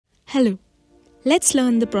Hello. Let's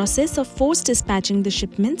learn the process of force dispatching the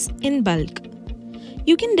shipments in bulk.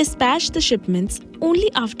 You can dispatch the shipments only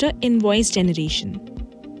after invoice generation.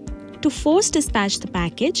 To force dispatch the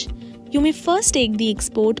package, you may first take the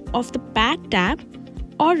export of the Pack tab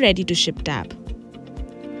or Ready to Ship tab.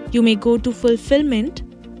 You may go to Fulfillment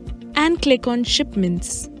and click on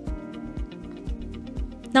Shipments.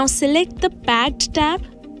 Now select the Packed tab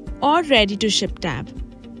or Ready to Ship tab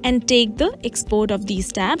and take the export of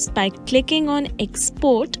these tabs by clicking on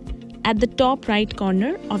Export at the top right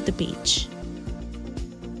corner of the page.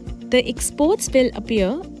 The exports will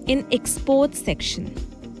appear in Export section.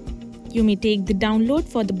 You may take the download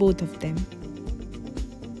for the both of them.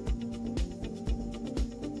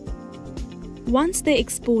 Once the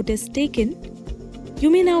export is taken, you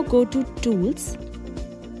may now go to Tools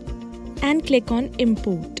and click on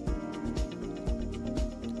Import.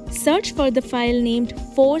 Search for the file named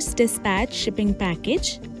Force Dispatch Shipping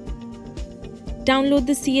Package. Download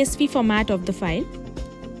the CSV format of the file.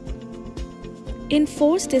 In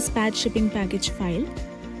Force Dispatch Shipping Package file,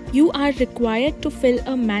 you are required to fill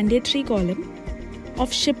a mandatory column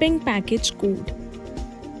of shipping package code.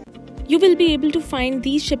 You will be able to find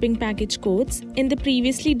these shipping package codes in the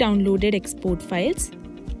previously downloaded export files.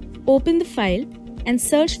 Open the file and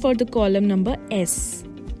search for the column number S.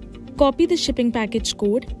 Copy the shipping package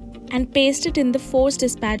code and paste it in the Force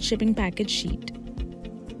Dispatch Shipping Package sheet.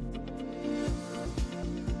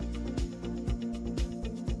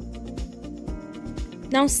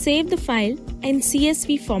 Now save the file in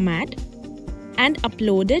CSV format and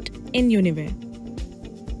upload it in Uniware.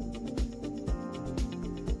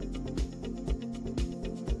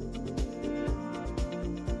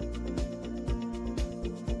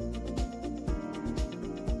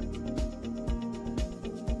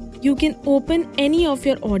 You can open any of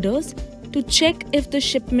your orders to check if the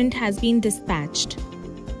shipment has been dispatched.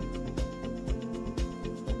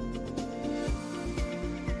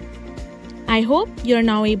 I hope you're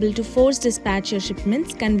now able to force dispatch your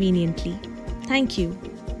shipments conveniently. Thank you.